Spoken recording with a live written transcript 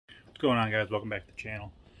What's going on, guys? Welcome back to the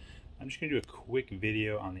channel. I'm just going to do a quick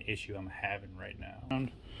video on the issue I'm having right now.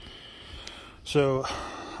 So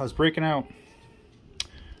I was breaking out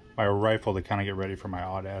my rifle to kind of get ready for my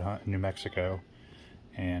odd-ad hunt in New Mexico,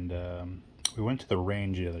 and we went to the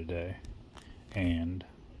range the other day, and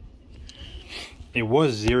it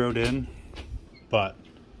was zeroed in, but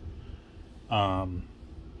the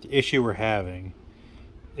issue we're having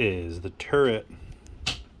is the turret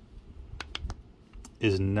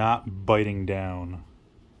is not biting down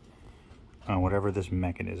on whatever this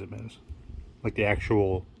mechanism is. Like the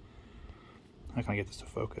actual, how can I get this to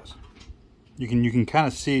focus? You can kind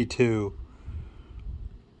of see too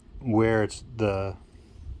where it's the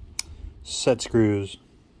set screws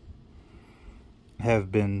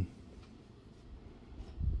have been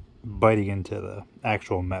biting into the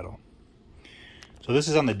actual metal. So this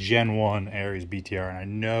is on the Gen 1 Ares Btr, and I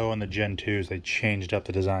know on the Gen 2s they changed up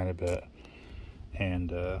the design a bit.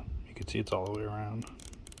 And you can see it's all the way around.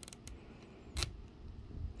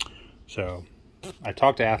 So I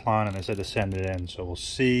talked to Athlon and they said to send it in, so we'll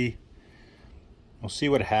see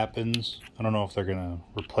what happens. I don't know if they're gonna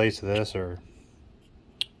replace this, or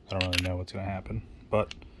I don't really know what's gonna happen,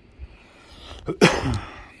 but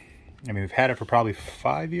I mean, we've had it for probably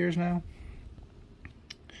 5 years now,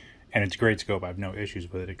 and it's a great scope. I have no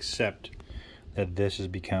issues with it, except that this has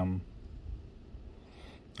become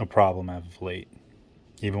a problem as of late.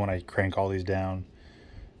 Even when I crank all these down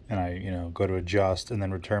and I, go to adjust and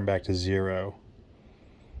then return back to zero,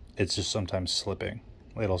 it's just sometimes slipping.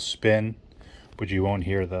 It'll spin, but you won't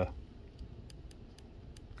hear the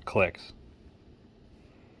clicks.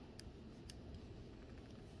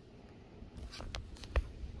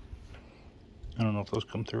 I don't know if those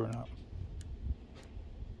come through or not,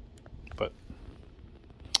 but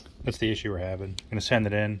that's the issue we're having. I'm gonna send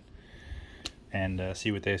it in and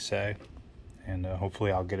see what they say. And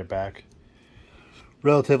hopefully I'll get it back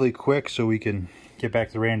relatively quick so we can get back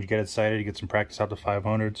to the range, get it sighted, get some practice out to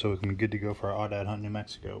 500 so we can be good to go for our odd-ad hunt in New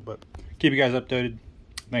Mexico. But keep you guys updated.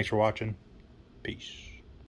 Thanks for watching. Peace.